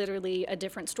 it's literally a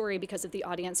different story because of the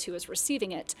audience who is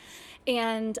receiving it.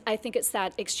 And I think it's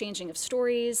that exchanging of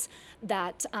stories,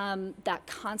 that that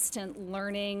constant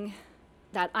learning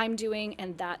that I'm doing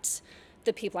and that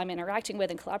the people I'm interacting with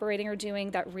and collaborating are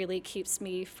doing, that really keeps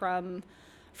me from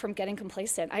getting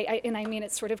complacent. I mean,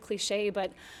 it's sort of cliche,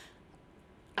 but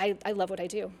I love what I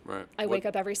do. Right. I wake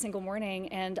up every single morning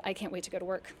and I can't wait to go to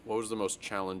work. What was the most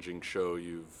challenging show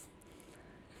you've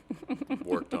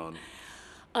worked on?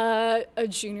 A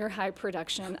junior high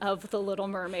production of The Little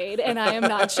Mermaid, and I am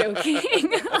not joking.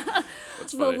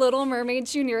 That's The funny. Little Mermaid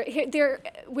Junior. They're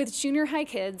with junior high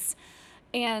kids,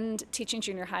 and teaching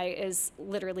junior high is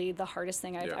literally the hardest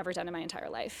thing I've Yeah. ever done in my entire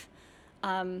life.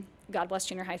 God bless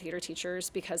junior high theater teachers,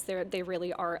 because they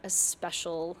really are a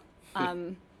special.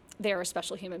 They're a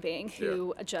special human being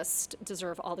who just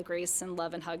deserve all the grace and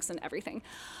love and hugs and everything.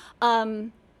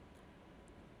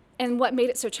 And what made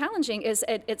it so challenging is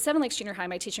at Seven Lakes Junior High,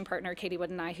 my teaching partner, Katie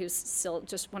Wood, and I, who's still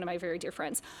just one of my very dear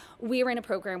friends, we were in a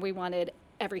program we wanted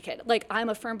every kid. Like, I'm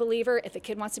a firm believer, if a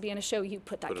kid wants to be in a show, you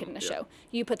put that kid in a show.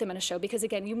 You put them in a show, because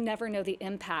again, you never know the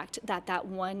impact that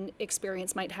one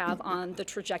experience might have on the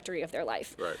trajectory of their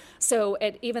life. Right. So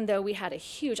even though we had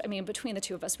between the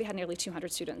two of us, we had nearly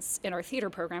 200 students in our theater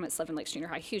program at Seven Lakes Junior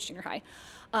High, huge junior high.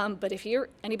 But if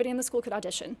anybody in the school could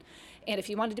audition, and if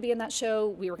you wanted to be in that show,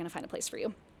 we were going to find a place for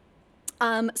you.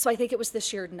 So I think it was the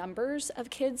sheer numbers of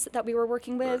kids that we were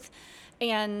working with,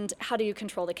 and how do you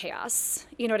control the chaos?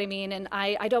 You know what I mean? And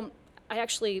I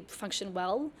actually function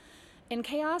well in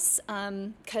chaos,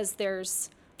 because there's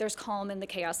calm in the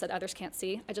chaos that others can't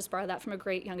see. I just borrowed that from a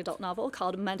great young adult novel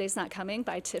called Monday's Not Coming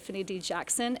by Tiffany D.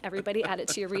 Jackson. Everybody add it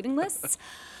to your reading lists.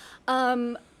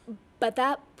 But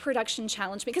that production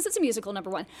challenged me, because it's a musical, number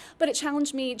one, but it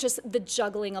challenged me, just the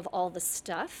juggling of all the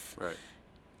stuff. Right.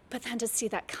 But then to see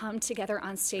that come together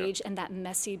on stage and that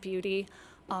messy beauty,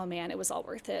 oh man, it was all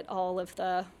worth it. All of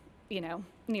the,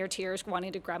 near tears,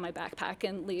 wanting to grab my backpack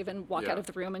and leave and walk out of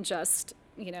the room and just,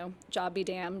 job be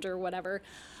damned or whatever.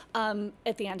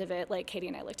 At the end of it, like, Katie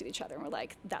and I looked at each other and we're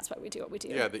like, that's why we do what we do.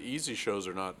 Yeah, the easy shows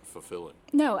are not fulfilling.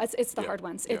 No, it's the hard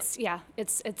ones. It's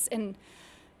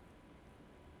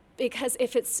because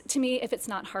if it's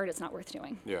not hard, it's not worth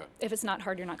doing. Yeah. If it's not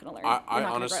hard, you're not going to learn. I You're not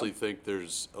gonna honestly grow. think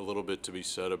there's a little bit to be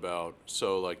said about,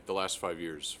 so like the last 5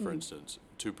 years, for instance,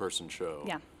 2-person show.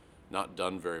 Yeah. Not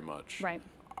done very much. Right.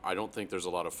 I don't think there's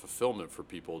a lot of fulfillment for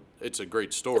people. It's a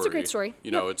great story. It's a great story. You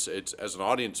know, it's as an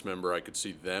audience member, I could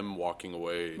see them walking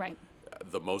away Right.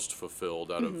 the most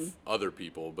fulfilled out of other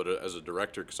people. But as a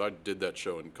director, because I did that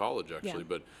show in college actually,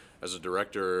 but as a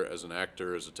director, as an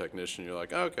actor, as a technician, you're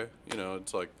like, oh, okay,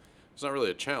 it's like, it's not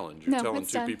really a challenge. You're No, telling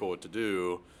it's two done. people what to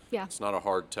do. Yeah. It's not a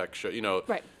hard tech show,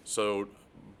 Right. So,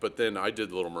 but then I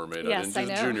did Little Mermaid. Yes, I didn't do I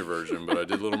the know. junior version, but I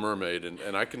did Little Mermaid,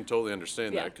 and I can totally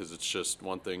understand Yeah. that, because it's just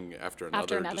one thing after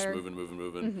another, After just another.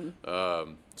 moving.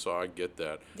 So I get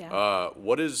that. Yeah.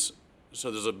 So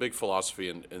there's a big philosophy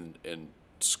in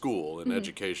school, in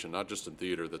education, not just in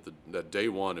theater, that day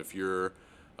one, if you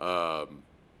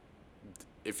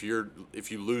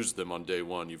lose them on day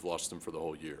one, you've lost them for the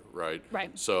whole year, right?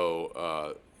 Right.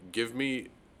 So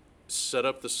set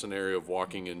up the scenario of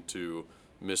walking into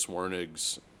Miss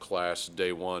Wernig's class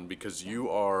day one, because you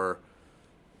are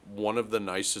one of the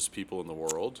nicest people in the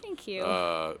world. Thank you.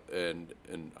 And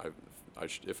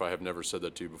if I have never said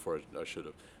that to you before, I should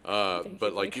have.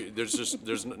 But like,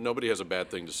 there's nobody has a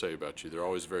bad thing to say about you. They're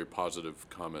always very positive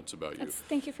comments about you.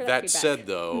 Thank you for that That feedback. said,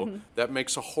 though, that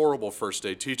makes a horrible first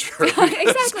day teacher.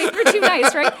 Exactly. We're too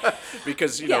nice, right?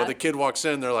 Because Yeah. the kid walks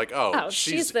in, they're like, "Oh,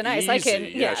 she's the nice. I can-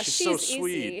 easy. yeah, she's so she's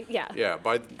sweet." easy. Yeah.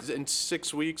 Yeah. In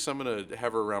 6 weeks, I'm gonna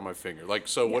have her around my finger. Like,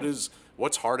 so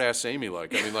what's hard ass Amy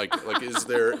like? I mean, like is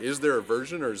there a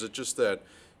version, or is it just that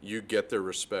you get their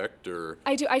respect, or?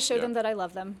 I do. I show Yeah. them that I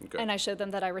love them, Okay. and I show them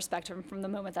that I respect them from the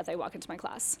moment that they walk into my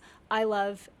class. I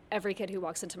love every kid who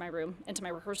walks into my room, into my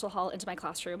rehearsal hall, into my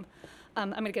classroom.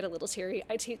 I'm going to get a little teary.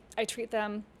 I treat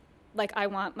them like I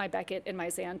want my Beckett and my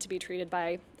Zan to be treated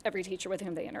by every teacher with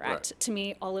whom they interact. Right. To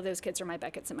me, all of those kids are my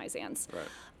Becketts and my Zans.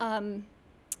 Right.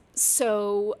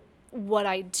 So what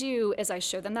I do is I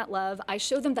show them that love. I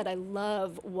show them that I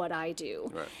love what I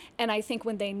do. Right. And I think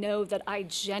when they know that I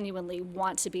genuinely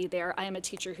want to be there, I am a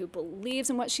teacher who believes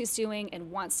in what she's doing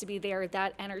and wants to be there,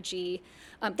 that energy,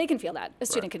 they can feel that. A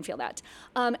student can feel that.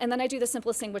 And then I do the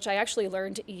simplest thing, which I actually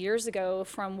learned years ago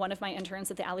from one of my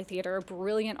interns at the Alley Theater, a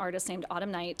brilliant artist named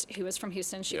Autumn Knight, who is from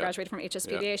Houston. She Yeah. graduated from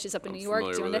HSBDA. Yeah. She's up in I'm New York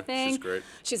familiar doing with the her. thing. She's great.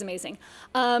 She's amazing.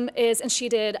 And she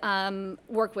did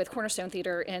work with Cornerstone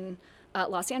Theater in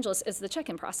Los Angeles is the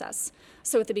check-in process.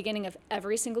 So at the beginning of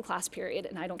every single class period,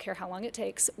 and I don't care how long it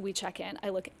takes, we check in. I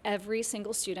look every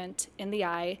single student in the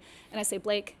eye and I say,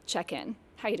 Blake, check in.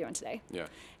 How you doing today? Yeah.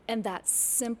 And that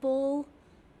simple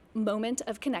moment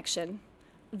of connection,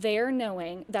 they're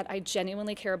knowing that I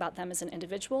genuinely care about them as an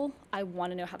individual. I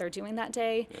want to know how they're doing that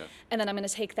day. Yeah. And then I'm going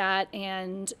to take that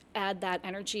and add that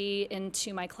energy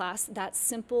into my class. That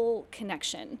simple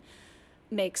connection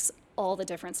makes all the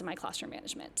difference in my classroom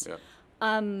management. Yeah.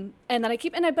 And then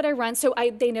I run, so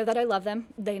they know that I love them.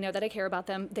 They know that I care about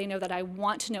them. They know that I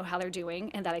want to know how they're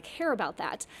doing and that I care about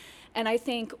that. And I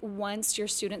think once your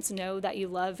students know that you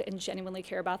love and genuinely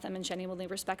care about them and genuinely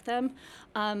respect them,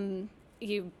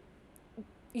 you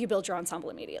build your ensemble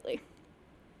immediately.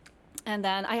 And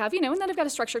then I have, and then I've got a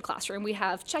structured classroom. We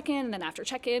have check-in, and then after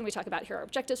check-in, we talk about here are our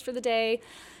objectives for the day.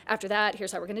 After that,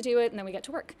 here's how we're going to do it, and then we get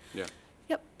to work. Yeah.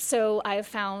 Yep. So I have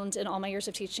found in all my years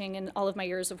of teaching and all of my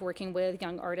years of working with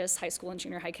young artists, high school and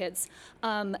junior high kids,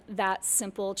 that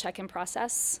simple check-in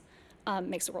process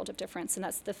makes a world of difference, and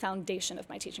that's the foundation of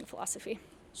my teaching philosophy.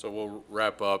 So we'll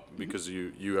wrap up because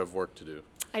you have work to do.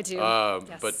 I do.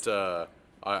 Yes. But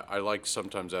I like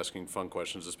sometimes asking fun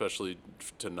questions, especially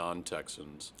to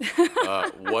non-Texans.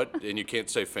 And you can't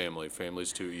say family.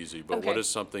 Family's too easy. But Okay. What is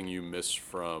something you miss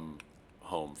from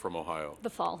home, from Ohio? The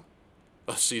fall.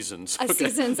 Seasons.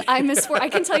 Seasons. I miss I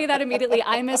can tell you that immediately.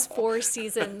 I miss 4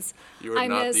 seasons. You are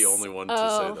not the only one to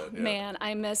say that. Yeah. Man,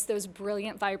 I miss those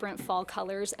brilliant, vibrant fall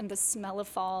colors and the smell of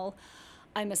fall.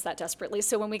 I miss that desperately.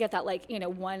 So when we get that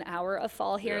 1 hour of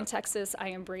fall here in Yeah. Texas, I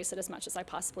embrace it as much as I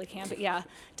possibly can. But yeah,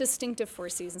 distinctive 4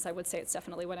 seasons, I would say it's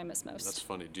definitely what I miss most. That's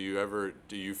funny. Do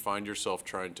you find yourself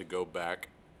trying to go back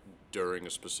during a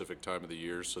specific time of the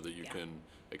year so that you can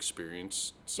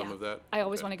experience some Yeah. of that? I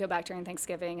always Okay. want to go back during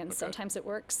Thanksgiving, and Okay. sometimes it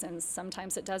works and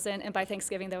sometimes it doesn't. And by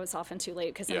Thanksgiving, though, it's often too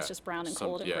late because then it's Yeah. just brown and Some-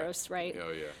 cold and yeah. gross, right?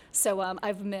 Oh, yeah. So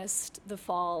I've missed the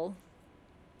fall.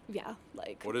 Yeah,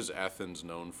 What is Athens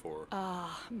known for?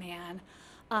 man.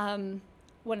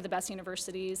 One of the best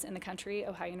universities in the country,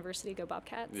 Ohio University, go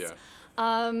Bobcats. Yeah.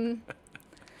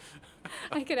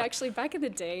 I could actually, back in the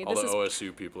day, All this the is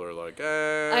OSU people are like,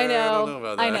 I I know. don't know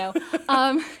about I that.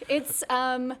 know. It's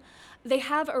they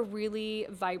have a really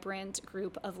vibrant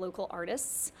group of local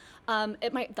artists. At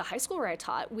the high school where I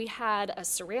taught, we had a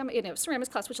ceramics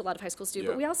class, which a lot of high schools do, Yeah.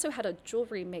 but we also had a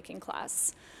jewelry making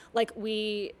class.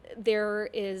 There's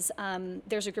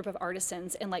a group of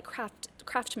artisans and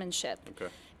craftsmanship.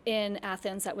 Okay. In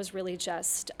Athens that was really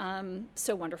just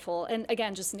so wonderful, and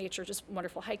again, just nature, just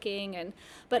wonderful hiking,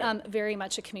 but very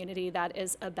much a community that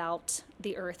is about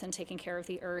the earth and taking care of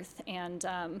the earth and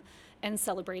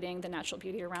celebrating the natural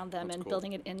beauty around them. That's And cool.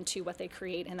 building it into what they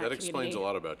create in that That community. explains a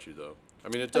lot about you, though. I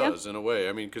mean, it Oh, yeah? does in a way.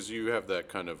 I mean, because you have that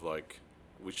kind of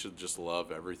we should just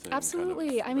love everything.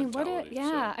 Absolutely. Kind of I mean, mentality,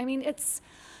 so. I mean, it's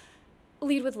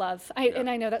lead with love. Yeah. And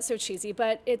I know that's so cheesy,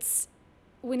 but it's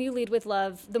when you lead with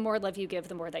love, the more love you give,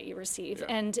 the more that you receive. Yeah.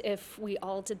 And if we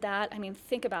all did that, I mean,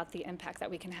 think about the impact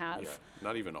that we can have. Yeah.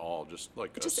 Not even all, just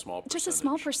a small percentage. Just a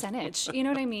small percentage. You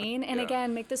know what I mean? And Yeah.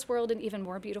 again, make this world an even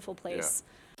more beautiful place.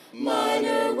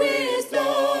 Minor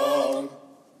wisdom.